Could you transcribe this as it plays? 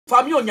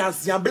famille on y a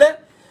ziamble,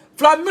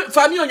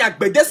 famille on y a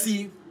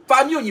bedesi,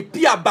 famille on y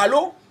pia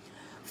balo,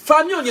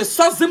 famille on y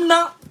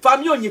sozimna,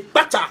 famille on y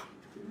pacha.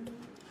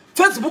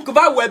 Facebook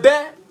va webe,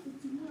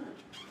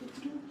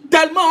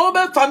 tellement on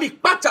ben famille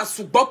pacha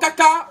sous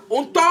bokaka,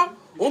 on t'a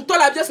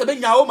la vie c'est ben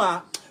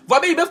yaoma.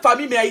 Voilà il ben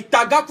famille mais il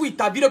taga pour il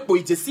tabire pour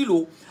il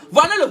silo.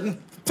 Voilà le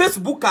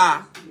Facebook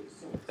a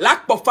la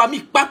pour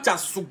famille pacha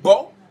sous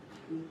bo.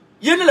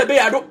 Yene le be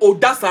yado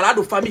audace la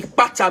de famille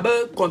pacha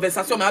be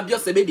conversation mais bien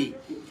c'est bébé.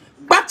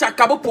 Pacha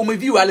kabo pour me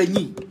vivre à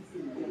l'ennemi.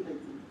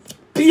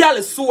 Pia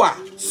le soir,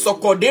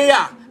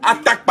 sokodea,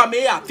 attaque pas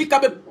meya, fika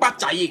be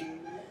pacha ye.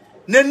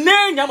 Nene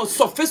nyamo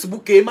sur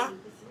Facebook ema.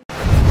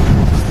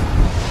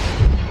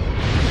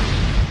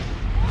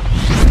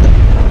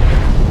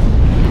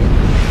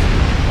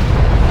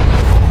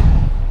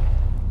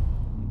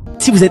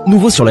 Si vous êtes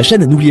nouveau sur la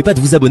chaîne, n'oubliez pas de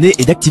vous abonner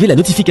et d'activer la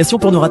notification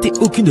pour ne rater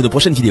aucune de nos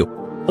prochaines vidéos.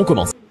 On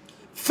commence.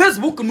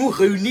 Facebook nous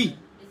réunit.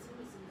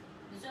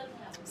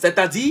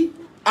 C'est-à-dire,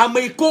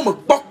 Américain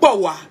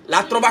Pokpowa,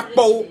 la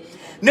Trobakpo.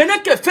 N'est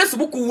que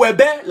Facebook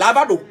web,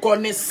 là-bas de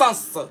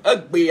connaissances.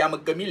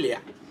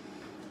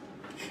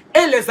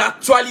 Et les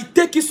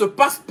actualités qui se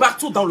passent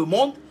partout dans le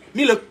monde,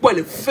 ni le quoi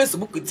le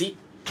Facebook dit.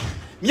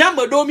 Nyam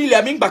domi le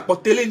aming bak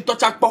pour télé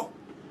n'tochakpo.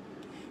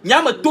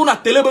 Nyam tourne à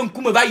télé ben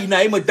kou me va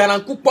ina me dans un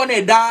coup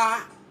da.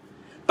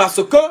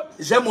 Parce que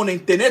j'ai mon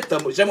internet,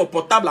 j'ai mon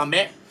portable en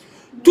main.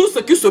 Tout ce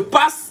qui se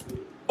passe,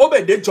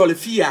 obédé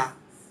Jolfia,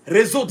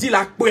 réseau dit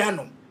la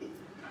koyano.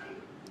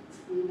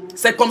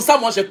 C'est comme ça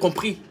moi j'ai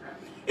compris.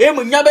 Et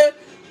mon yabe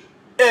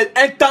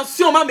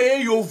intention ma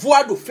me yo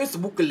voix de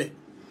Facebook le.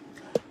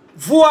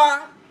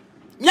 Voix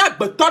nyak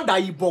beton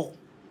daibo.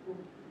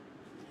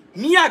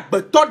 Nyak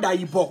beton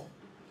daibo.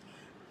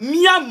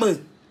 Miam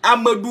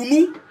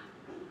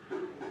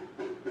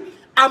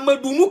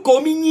Amadounou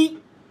komini.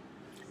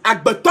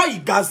 Agbeton i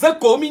gaze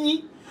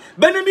komini.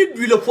 Benemi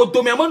du le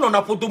photo mais on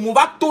a photo mon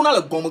va tourner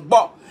le gomme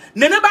bon.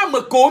 Nene ba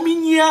me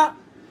kominia.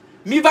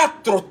 Mi va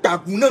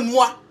trotagoune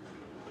noa.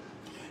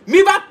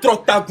 Mi va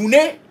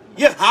trotagoune.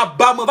 Ye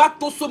haba me va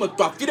toso me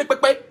toi fide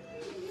pepe.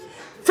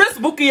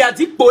 Facebook y a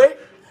dit poe.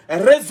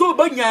 Réseau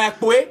ben y a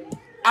poe.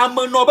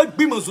 Ameno be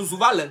bim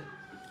zuzuvale.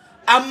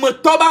 Am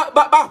toba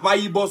ba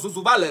ibo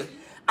zuzuvale.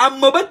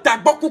 Am be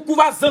tagbo kuku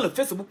va zan le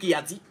Facebook y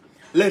a dit.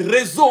 Le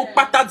réseau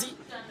patadi.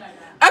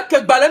 Et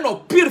que balen no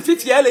pire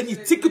fifia le ni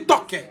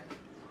TikTok.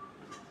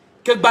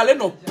 Que balen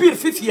no pire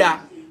fifia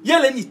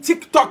le ni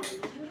TikTok.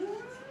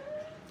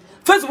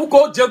 Facebook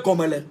o je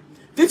gomele.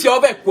 Fifia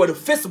avec quoi le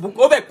Facebook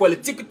avec quoi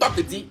le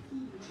TikTok dit.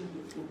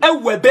 E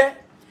webe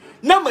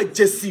na me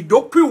jesi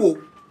dokuo.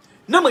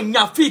 Na me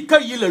nyafi ka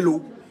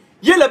yilelo.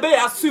 Yele be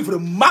ya suivre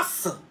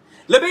masse.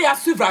 Le be ya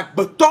suivre ak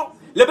beton,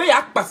 le be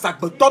ya passe ak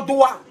beton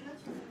doa.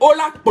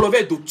 Ola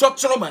plove do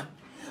chochroman.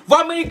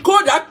 Va me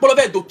code ak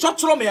plove do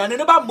chochroman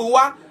ne ba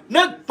moa. Ne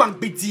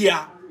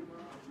pangbidia.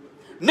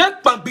 Ne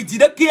pangbidi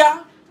de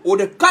kia. Ou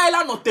de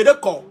kaila no te de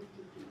kon.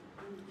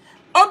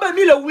 Obe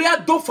mi le wuya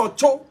do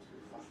focho.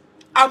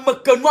 A me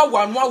kenwa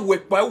wanwa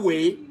wekwa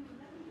we.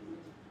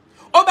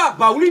 Oba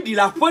baouli di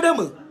la fode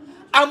me.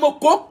 A me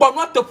ko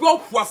ponwa te pyo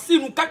fwasi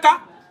nou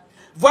kaka.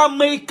 Va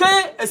me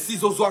ke si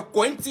zozo a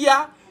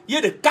kwentia.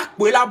 Ye de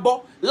kakwe la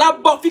bo. La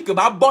bo fi ke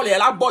ba bol e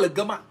la bol e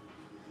gema.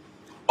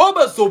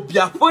 Obe zo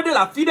bia fode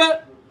la fide.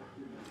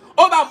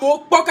 Oba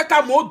mo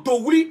pokaka mo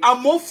douli a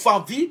mo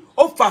fanvi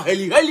o fa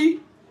heli.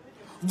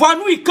 Va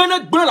nous y connaît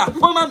bien la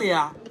femme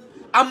mea.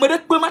 A me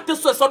de mate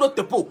so so do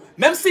tepo.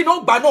 Même si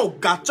non bano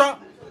gacha.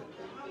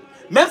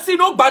 Même si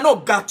non bano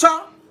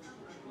gacha.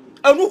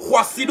 A nous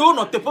khoisido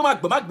no tepo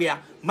magbea.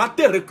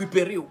 Mate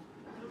récupérer.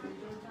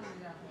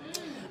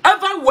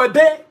 Ava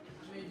webe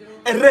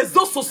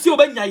réseaux sociaux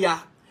ben nyaya.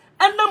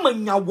 Ena me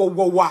nya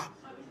wowowa.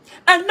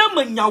 Ena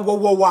me nya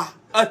wowowa.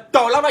 A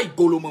tola va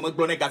igolo mo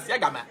glone gasia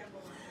gama.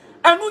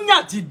 Et nous n'y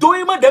a dit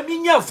doima de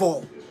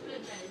mignavon.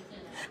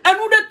 Et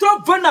nous de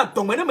trop venant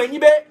tomber de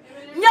menibe.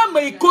 N'y a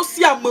me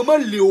kosi a maman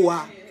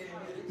leoa.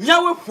 N'y a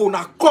we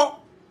fona ko.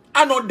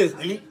 Anon de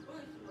ri.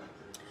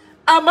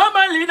 A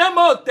maman lina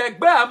mo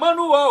tekbe a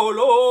manu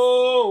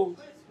olo.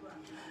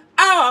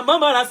 A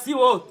maman la si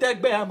wo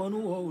tekbe a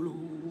manu olo.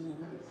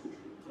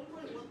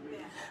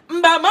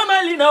 Mba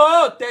maman lina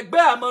o tekbe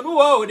a manu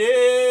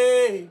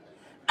ode.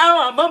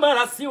 A maman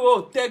la si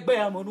wo tekbe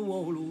a manu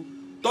olo.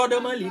 Todo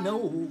man lina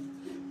o.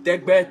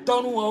 Tegbe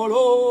tonu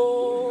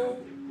olo.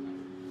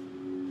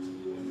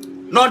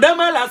 Non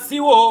deme la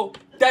siwo.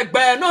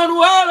 Tegbe nonu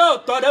olo.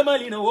 To deme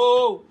lina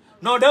wo.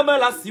 Non deme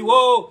la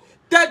siwo.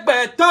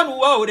 Tegbe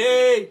tonu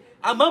ode.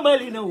 Amame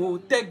lina wo.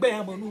 Tegbe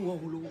amanu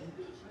olo.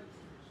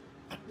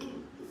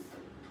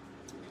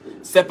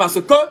 C'est parce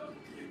que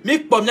mi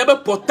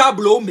pomyabe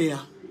portable o mea.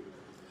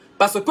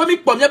 Parce que mi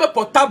pomyabe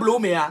portable o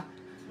mea.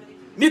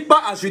 Mi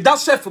pa adjudant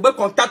chef be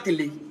contact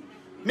li.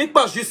 Mi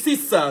pas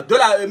justice de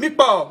la mi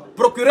pas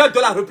procureur de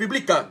la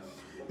République,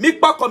 mi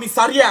pas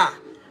commissariat,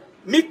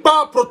 mi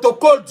pas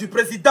protocole du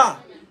président.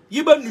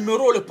 Il y a un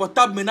numéro le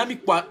portable maintenant mi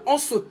quoi on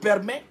se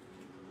permet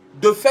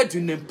de faire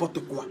du n'importe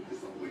quoi.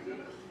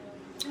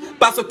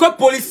 Parce que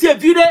policier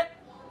vide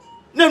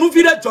Ne nous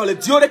vide dans le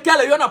Dieu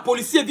lequel y a un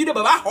policier vide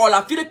baba oh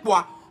la fille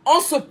quoi. On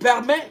se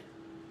permet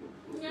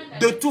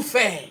de tout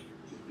faire.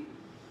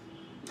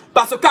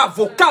 Parce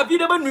qu'avocat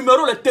vide le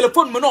numéro le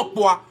téléphone maintenant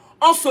quoi.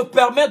 On se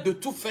permet de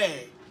tout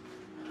faire.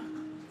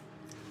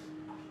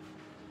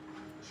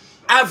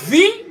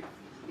 Avis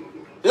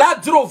la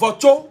dro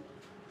vocho.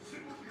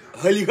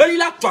 Heli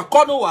la toi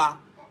konoa.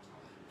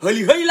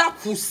 Heli la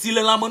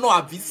fusile la mano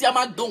avis si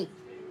amadon.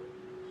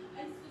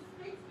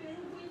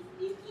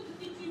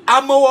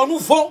 Amo nous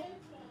vont.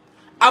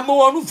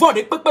 Amo nous vont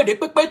des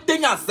pépé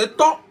tenya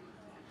 7 ans.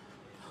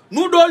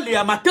 Nous devons les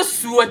amater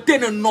souhaiter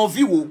nos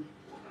vies.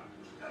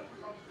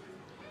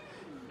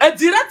 Et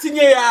direct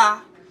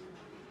ya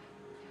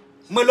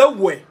me le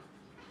ouais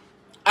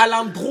à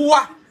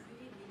l'endroit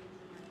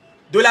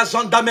de la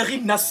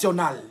gendarmerie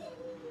nationale,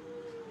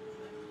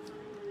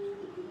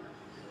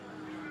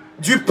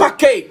 du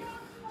paquet,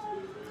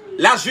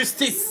 la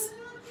justice,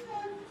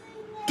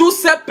 toutes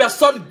ces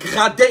personnes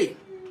gradées,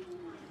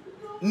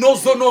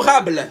 nos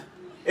honorables,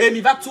 et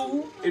il va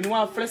tout, et nous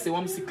en frère, c'est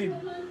un cyclisme.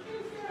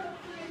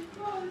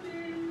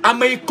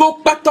 Américo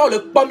Pata,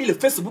 le parmi le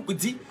Facebook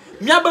dit,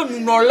 Miabe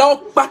nous n'en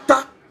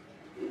pata.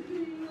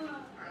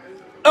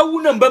 Et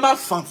où n'en ma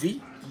fanvi,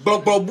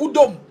 blog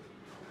boudom.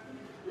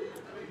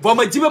 Vous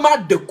me dites, ma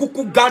de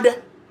coucou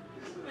gade.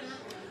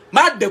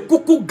 Ma de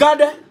coucou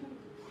gade.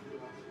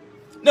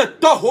 Ne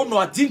toho no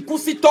adin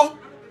kusito.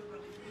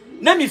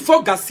 Ne mi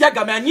fo gasia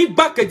game ani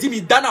bak di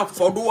mi dana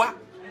fodoa.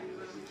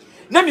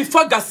 Ne mi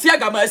fo gasia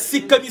game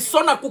si ke mi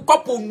sona ku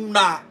kopo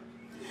nuna.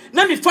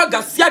 Ne mi fo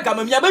gasia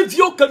game mi abe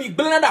vio ke mi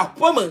blena da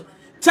pome.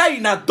 Chai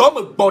na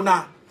dom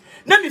bona.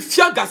 Ne mi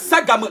fio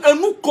gasia game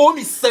enu ko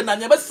mi sena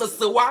nyabe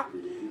sesewa.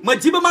 Me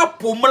dit ma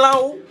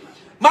pomlao.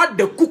 Ma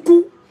de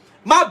coucou.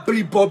 Ma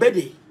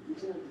bribobede.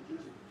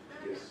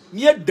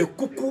 Mie de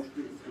coucou.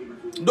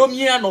 Do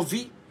mie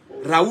anovi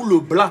Raoul le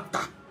Blanc.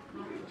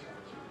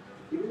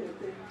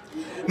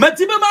 Me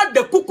dit ma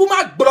de coucou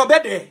ma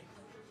brobede.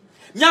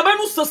 Nyabe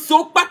nous se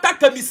so pata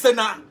que mi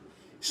sena.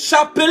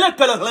 Chapelet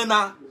que le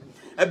rena.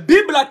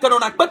 Bible que l'on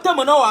a pété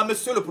maintenant à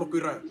monsieur le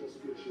procureur.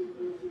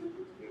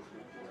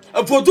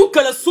 Vaudou que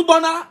le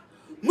soubona.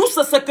 Nous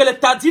c'est ce que le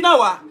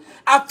tadinawa.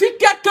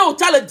 Afika que au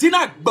tale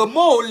dina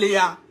bemo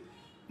lea.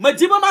 Me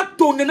dit ma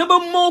tourne ne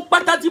bemo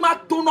pata di ma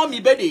tourne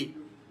mi bede.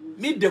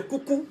 Mi de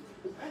coucou.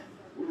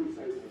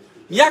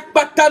 Yak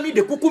pata mi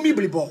de coucou mi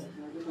blibo.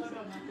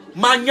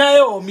 Manya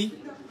e omi.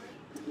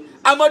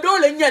 Amado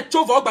le nye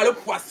chova ba le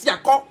poisi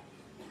akon.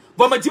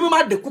 Bon me dit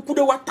ma de coucou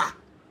de wata.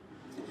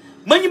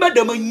 Mani ba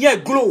de me nye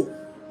glo.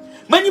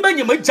 Mani ba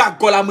nye me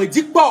jagola me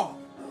di po.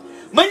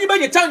 Mani ba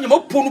nye tan nye me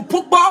ponu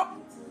pokpo.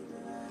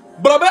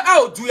 Brobe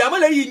a odu ya me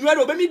le yi nwa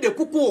do be mi de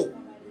coucou.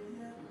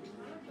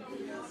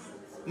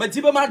 Me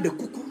dit ma de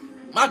coucou.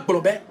 Ma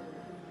brobe.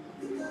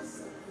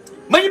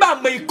 Mani ba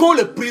me ko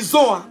le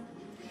prison.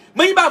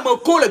 Mani ba me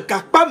ko le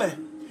gakpame.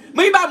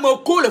 Mani ba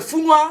me ko le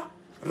funwa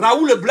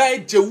Raoul le Blanc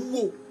et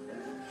Djewou.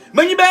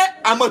 Mani ba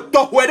ame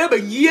tohwede be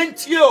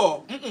yenti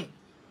o.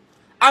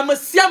 Ame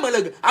siame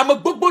le ame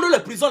gbogbo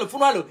le prison le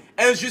funwa le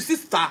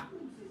injustice ta.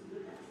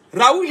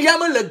 Raoul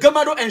yame le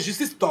gamado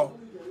injustice to.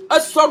 E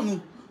so nous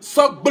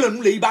so gble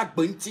nous le iba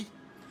gbenti.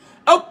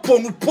 E po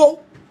nous po.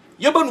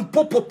 Yebe nous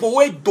po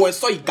we do e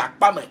so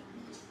igakpame.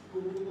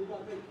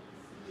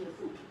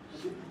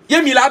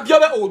 Yemi la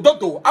biobe o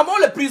dodo. Amo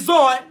le prison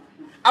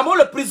Amo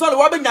le prison le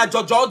wabe nya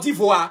jojo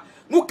d'Ivoire.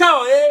 Nous quand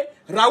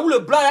Raoul le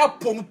Blanc ya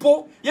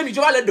pompo, yemi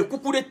joba le de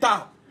coucou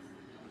d'état.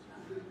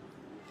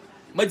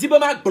 Me dit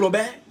ma globe.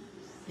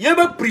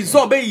 Yebe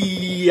prison be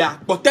ya,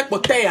 pote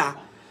ya.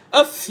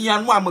 Un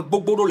fianou me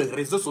gbogbo les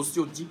réseaux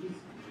sociaux dit.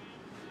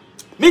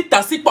 Mi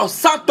tasi pour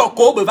 100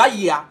 toko be va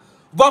ya.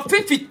 Bon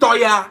fifi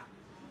toya.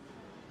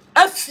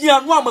 Un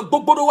fianou me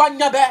gbogbo wa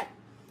nyabe.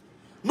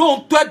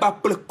 Non toi ba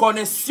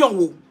connexion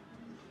wo.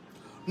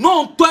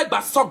 Non, toi,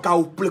 bah, soga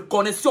ou plus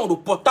connexion de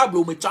portable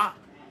au métier.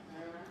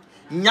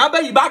 Nyabe,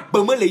 il va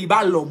bâmer les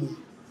ibas l'homme.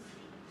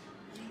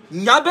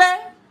 Nyabe,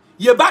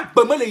 il va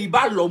bâmer les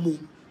ibas l'homme.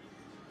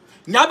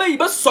 Nyabe, il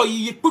va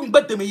soyer pour me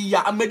battre, mais il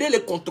a m'aider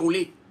les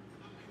contrôler.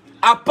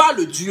 À part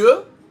le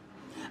Dieu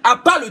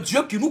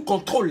qui nous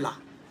contrôle là.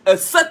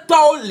 C'est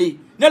all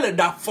ne le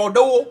da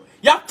fodo,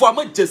 ya fois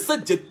me je sais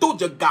je to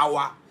je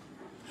gawa.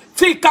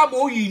 Fais comme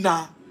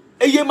oyina,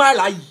 et yema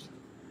là.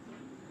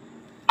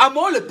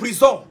 Amo le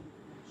prison.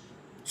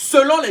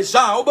 Selon les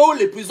gens,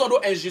 les prisons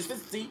d'injustice,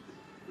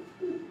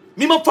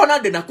 mima fana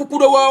de na kuku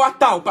de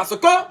wawata parce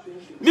que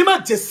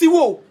mima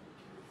jesiwo,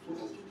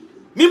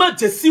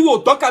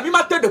 donc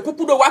mima te de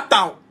kuku de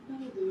wata.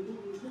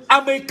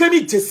 Américain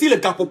mi jesi le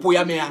gapopo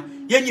ya mea,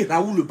 yenyi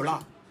Raoul le Blanc.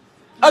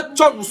 A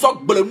tchon nous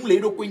sok blemu le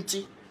do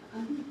kwinti.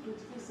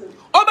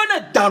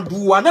 Obene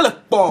dandoua na le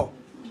port.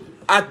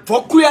 A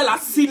voklu ya la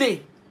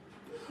sine.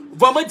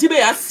 Vama dibe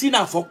ya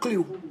sina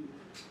voklu.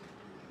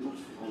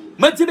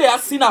 Me dit be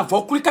asina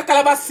vokuli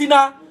kakalaba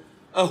sina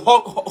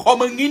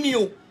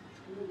homenginio.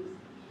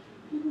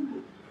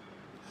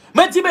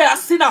 Me dit be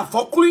asina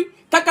vokuli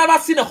kakalaba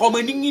sina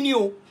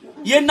homenginio.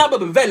 Ye na be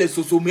vele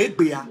soso me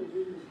gbea.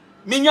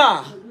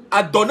 Minya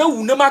adone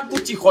wu ne ma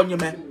kuti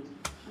honyeme.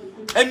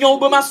 Et nous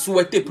avons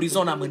souhaité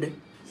prison à mener.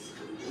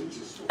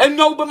 Et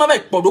nous avons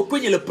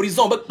fait le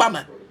prison avec pas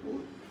mal.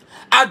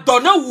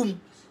 Adonné-vous.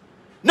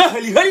 Ne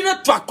heli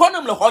ne toi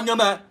konem le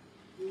honyama.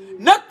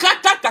 Ne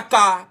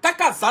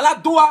kaka zala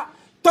doa.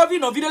 Tovi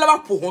no vide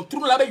là pour on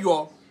tourne là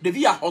yo.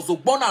 Devi a hozo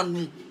bon à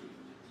nous.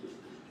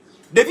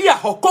 Devi a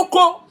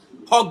hokoko,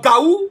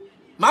 hogaou,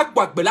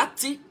 magwak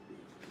belati.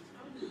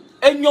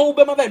 Et nous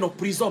avons fait nos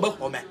prisons avec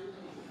homme.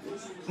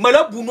 Mais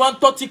le bounouan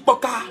toti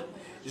poka.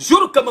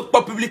 Jour que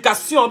ma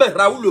publication avec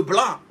Raoul le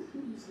Blanc.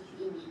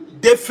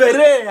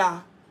 Déféré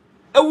à.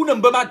 Et où ne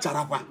me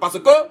jarawa. Parce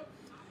que.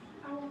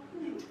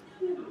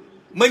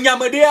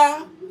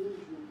 Menyamedea.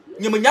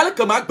 N'y me nyale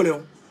que ma bleu.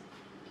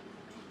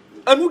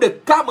 Et nous de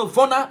cas me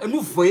vona. Et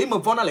nous voyons me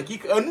vona les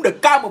kik. Et nous de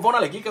cas me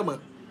vona les kik.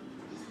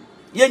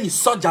 Y'a ni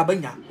soja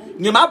benya.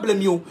 N'y ma bleu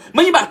mio.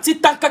 Mais y ba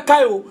titan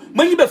kakayo.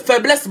 Mais y ba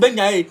faiblesse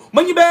benya.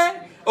 Mais y ba.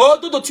 Oh,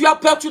 dodo, tu as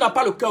peur, tu n'as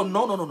pas le cœur.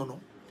 Non, non, non, non, non.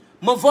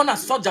 Me vona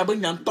soja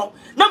benya nto.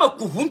 Na me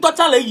couvre. Toi,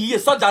 tu as le yé.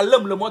 Soja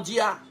l'homme le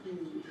modia.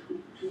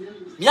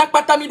 N'y a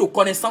pas ta mis de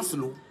connaissance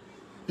l'eau.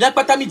 N'y a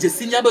pas ta mis de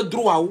signe de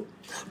droit.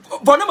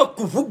 Venez me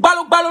couvre.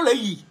 Balo le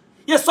yé.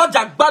 Yé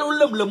soja balo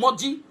l'homme le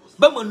modi.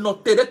 Ben me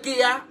noter de qui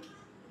ya.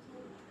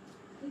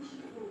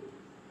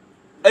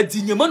 Et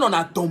dignement on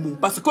a tombé.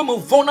 Parce que me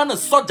vona ne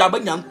soja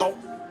benya nto.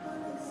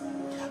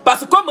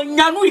 Parce que me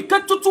nyanou y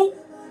que tout.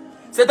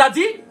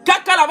 C'est-à-dire,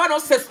 kaka la va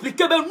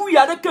s'expliquer, ben nous y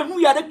a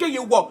que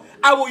yewo.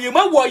 Awo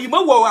yema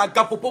wo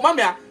agapopo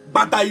mamia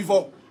bada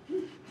ivo.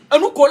 Et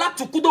nous kola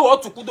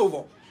tukudo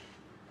vo.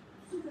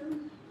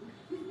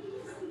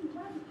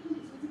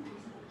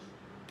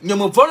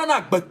 Nyama vola na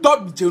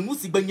gbetod jenu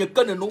si benye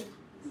kaneno.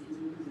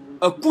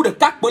 Un coup de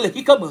tac pour les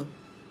kikama.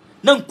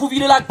 Nan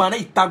kouvile la gbana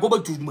itago ba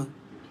jujuma.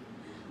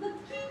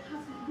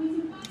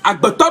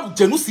 Agbetod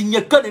jenu si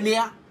nye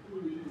kanenia.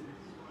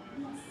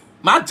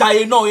 Ma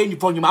jaye no e ni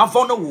fonyi ma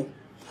vono wo.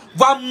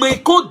 Va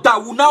meko da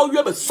una o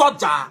yebe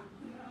soja.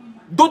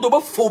 Dodo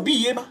ba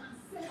phobie yema.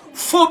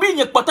 Phobie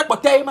nye pote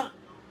yema.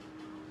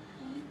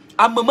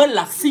 Ameme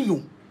la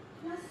signo.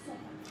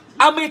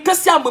 Américain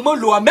si ameme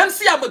loa. Même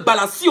si ame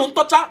balasi on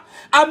tocha.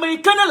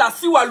 Américain la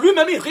siwa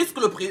lui-même il risque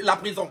la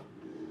prison.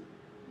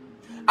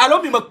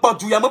 Alors mi me pas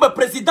douya me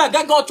président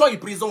gagan cho y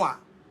prison a.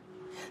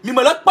 Mi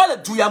me le pas le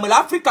douya me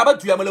l'Afrique ba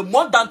douya me le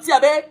monde entier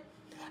abe.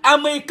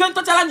 Américain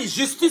tocha la ni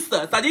justice,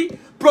 c'est-à-dire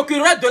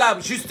procureur de la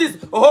justice,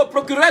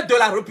 procureur de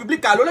la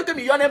République, alors que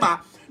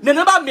millionnaire,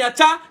 ne pas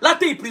miacha, la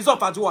te prison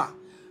pas joie.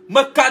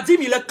 Me kadi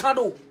mi le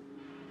cadeau.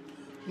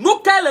 Nous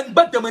qu'elle en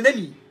bête de mon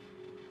ennemi.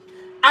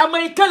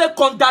 Américain le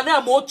condamné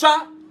à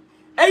mocha,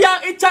 et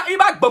ya echa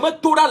iba bama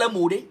tora le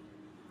mode.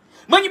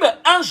 Mani be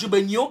ange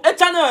benyo,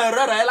 echa na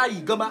erreur la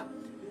igama.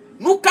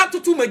 Nous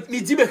quand tout me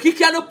dit be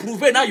hiki na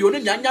prouver na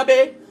yone nyanya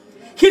be.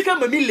 Hiki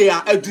me mi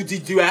lea e du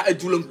e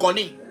du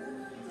l'nkoni.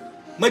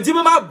 Me dit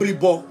me ma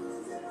bribo.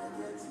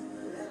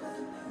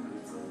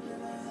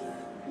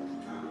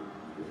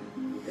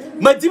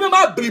 Me dit me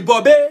ma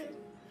bribobe.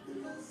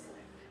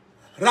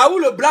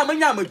 Raoul le Blanc me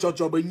nyame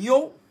jojo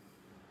benyo.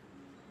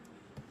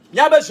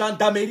 Miabe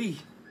gendarmerie.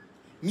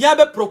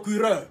 Miabe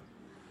procureur.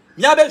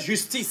 Miabe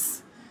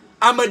justice.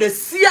 Ame de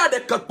sia de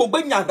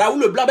kakpobe nya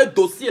Raoul le Blanc be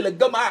dossier le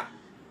gama.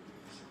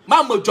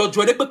 Ma me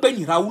jojo de pepe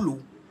ni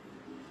Raoul.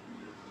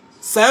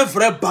 C'est un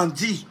vrai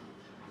bandit.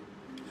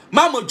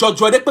 Ma me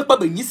jojo de pepe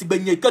benyi si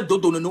benye ke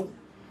dodo no.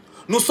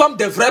 Nous sommes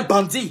des vrais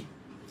bandits.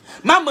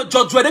 Ma me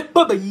jojo de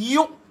pepe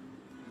benyo.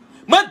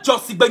 Ma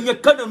josi benye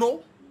ke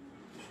no.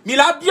 Mi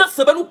la bien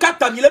se ben ou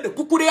kata mi le de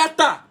kukure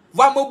ata.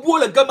 Va me bou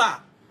le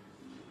gama.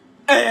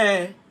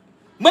 Me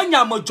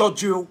nya me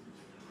jojo.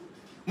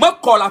 Me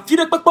kola fi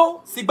de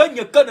pepo si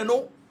benye ke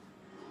no.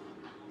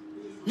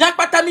 Nya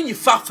pata mi ni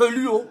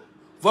farfelu o.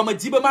 Va me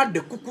di be ma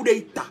de kukure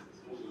ita.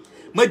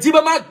 Me di be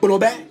ma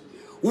globe.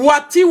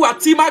 Wati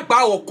ma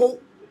gba oko.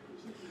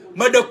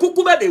 Me de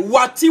kukube de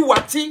wati.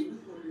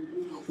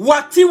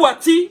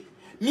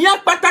 Mia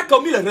pata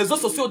comme les réseaux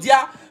sociaux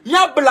dia.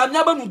 Mia bla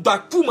mia be nous da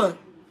kuma.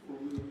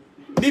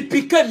 Mi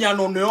pique mia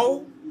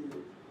nonno.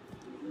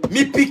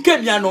 Mi pique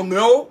mia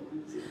nonno.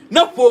 Ne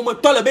faut me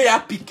tole be ya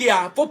piquer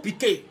a, faut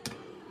piquer.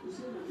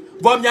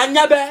 Bon mia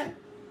nya be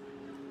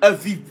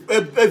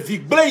vi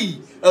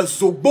blei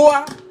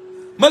zoboa.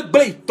 Me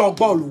blei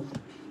togolo.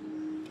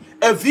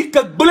 Vi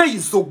que blei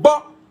zobo.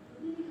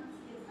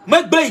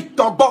 Me blei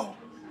togo.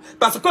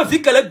 Parce que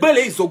vu que les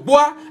blés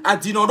zoboa a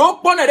dit non non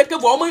pas ne que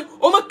vous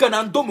on me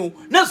canandomo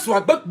ne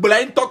soit bec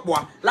blé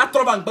tokboa la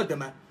trouve en bas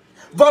demain.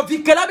 Va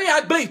vu que la be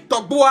a blé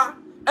tokboa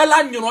elle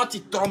a nyono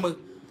ti trome.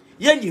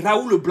 Yeni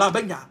Raoul le Blanc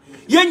benya.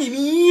 Yeni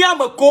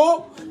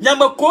nyamako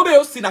be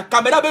aussi na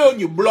caméra be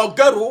oni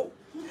blogueur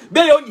be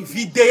oni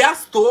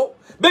vidéasto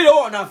be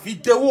on a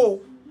vidéo.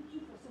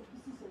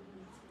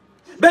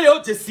 Be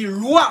yo je suis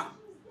loi.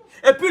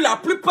 Et puis la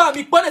plupart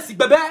mi connaissent si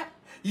bébé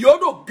yo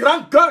do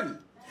grand gueule.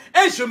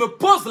 Et je me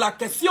pose la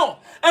question.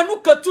 Et nous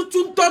que tout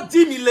le temps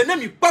dit millénaire,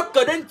 mi pas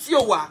que d'un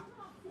tiowa.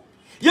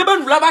 Yeben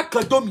nous là-bas que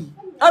domi.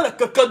 Elle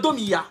que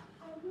domi ya.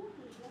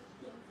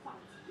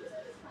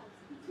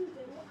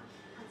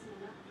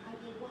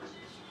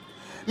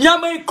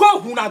 Nyamaiko,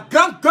 on a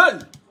grande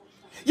gueule.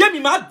 Ye mi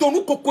ma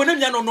donu kokone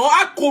mi anono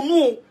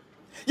akonu.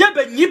 Ye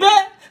be nyibe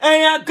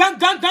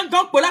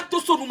gang pola to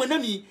so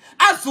numenemi.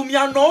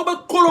 Azumia no be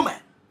kolome.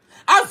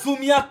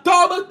 Azumia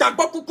tobe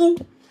tagbokuku.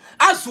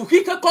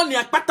 Azuhike koni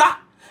akpata.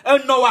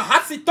 Noa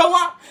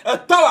hasitawa,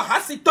 tawa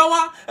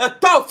hasitawa,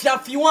 tawa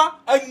fiafiwa,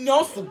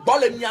 nyon su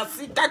bole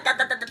miasi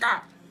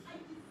kaka.